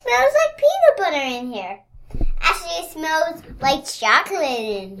in here. Actually, it smells like chocolate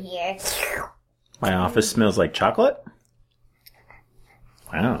in here. My office smells like chocolate?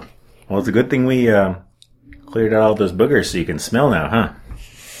 Wow. Well, it's a good thing we cleared out all those boogers so you can smell now, huh?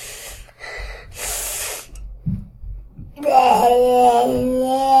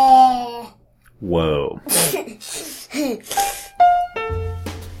 Whoa.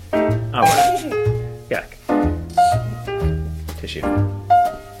 Alright. Yuck. Tissue.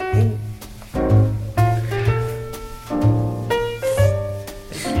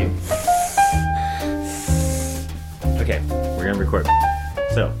 Thank you. Okay, we're gonna record.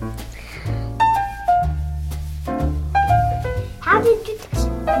 So. How did you...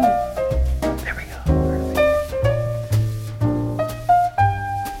 There we go.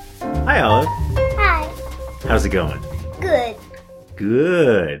 Hi, Olive. Hi. How's it going? Good.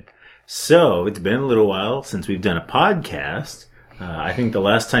 Good. So, it's been a little while since we've done a podcast. I think the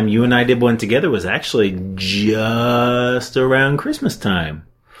last time you and I did one together was actually just around Christmas time.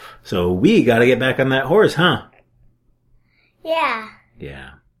 So, we gotta get back on that horse, huh? Yeah.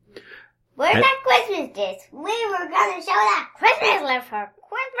 Yeah. Where's that Christmas disc? We were gonna show that Christmas list for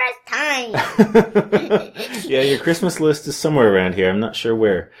Christmas time. Yeah, your Christmas list is somewhere around here. I'm not sure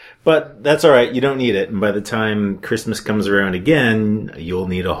where. But that's alright, you don't need it. And by the time Christmas comes around again, you'll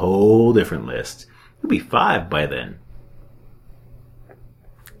need a whole different list. You'll be 5 by then.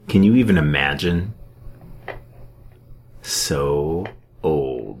 Can you even imagine? So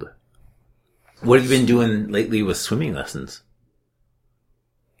old. What have you been doing lately with swimming lessons?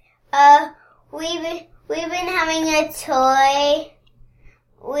 We've been having a toy.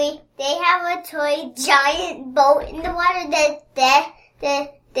 They have a toy giant boat in the water that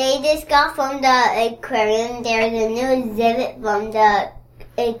they just got from the aquarium. There's a new exhibit from the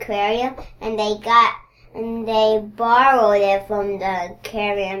aquarium, and they borrowed it from the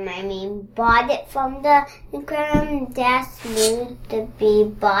aquarium. Bought it from the aquarium. That's new to be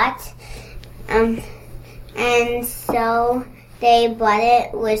bought. And so they bought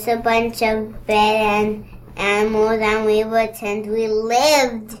it with a bunch of bed and animals, and we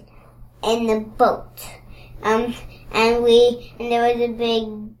lived in the boat. And there was a big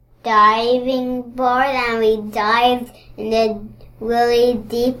diving board, and we dived in the really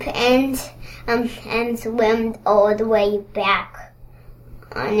deep end, and swam all the way back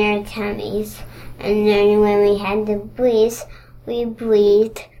on our tummies. And then when we had to breathe, we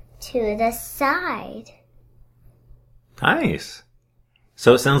breathed to the side. Nice.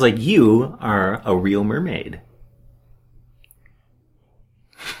 So it sounds like you are a real mermaid.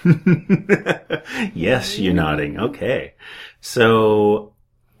 Yes, you're nodding. Okay. So,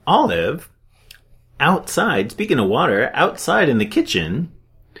 Olive, outside, speaking of water, outside in the kitchen,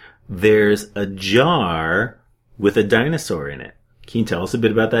 there's a jar with a dinosaur in it. Can you tell us a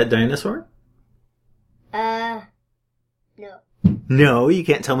bit about that dinosaur? No. No, you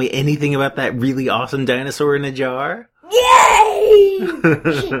can't tell me anything about that really awesome dinosaur in a jar? Yay!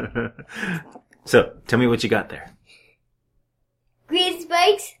 So, tell me what you got there. Green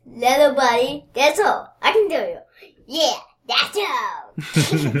spikes, little body, that's all. I can tell you. Yeah, that's all.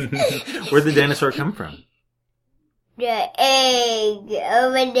 Where'd the dinosaur come from? The egg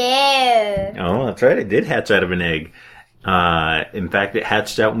over there. Oh, that's right. It did hatch out of an egg. In fact, it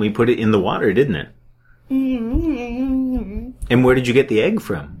hatched out when we put it in the water, didn't it? Mm-hmm. And where did you get the egg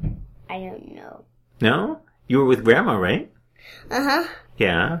from? I don't know. No? You were with Grandma, right? Uh-huh.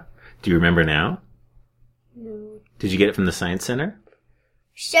 Yeah. Do you remember now? No. Did you get it from the Science Center?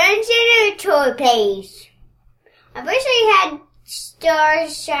 Science Center toy place. I wish I had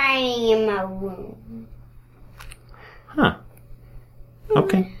stars shining in my room. Huh.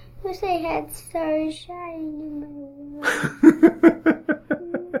 Okay. I wish I had stars shining in my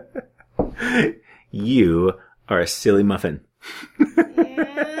room. You are a silly muffin. Muffin!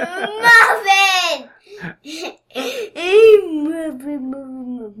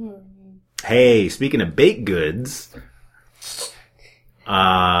 Hey, speaking of baked goods,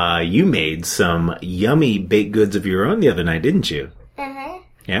 you made some yummy baked goods of your own the other night, didn't you? Uh-huh.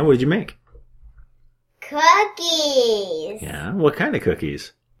 Yeah, what did you make? Cookies. Yeah, what kind of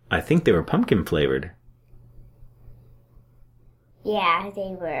cookies? I think they were pumpkin flavored. Yeah,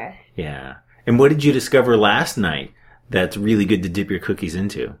 they were. Yeah. And what did you discover last night that's really good to dip your cookies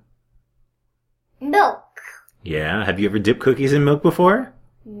into? Milk. Yeah, have you ever dipped cookies in milk before?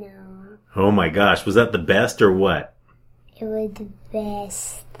 No. Oh my gosh, was that the best or what? It was the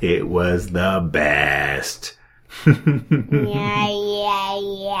best. It was the best. Yeah.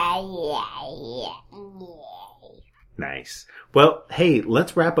 Nice. Well, hey,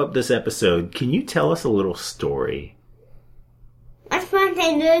 let's wrap up this episode. Can you tell us a little story? Once upon a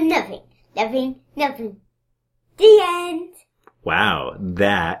time, there was nothing. Nothing. The end. Wow,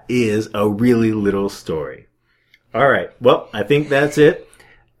 that is a really little story. All right, well, I think that's it.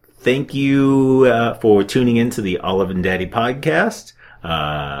 Thank you for tuning into the Olive and Daddy podcast.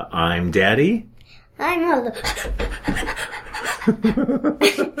 I'm Daddy. I'm Olive.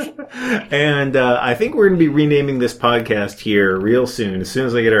 And I think we're going to be renaming this podcast here real soon, as soon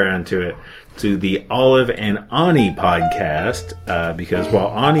as I get around to it, to the Olive and Ani podcast, because while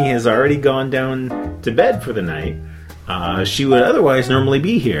Ani has already gone down to bed for the night, she would otherwise normally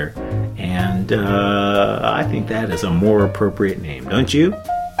be here. And I think that is a more appropriate name, don't you?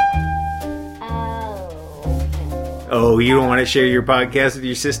 Oh, you don't want to share your podcast with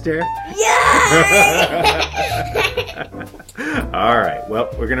your sister? Yeah! All right. Well,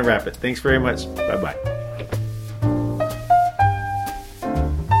 we're going to wrap it. Thanks very much. Bye-bye.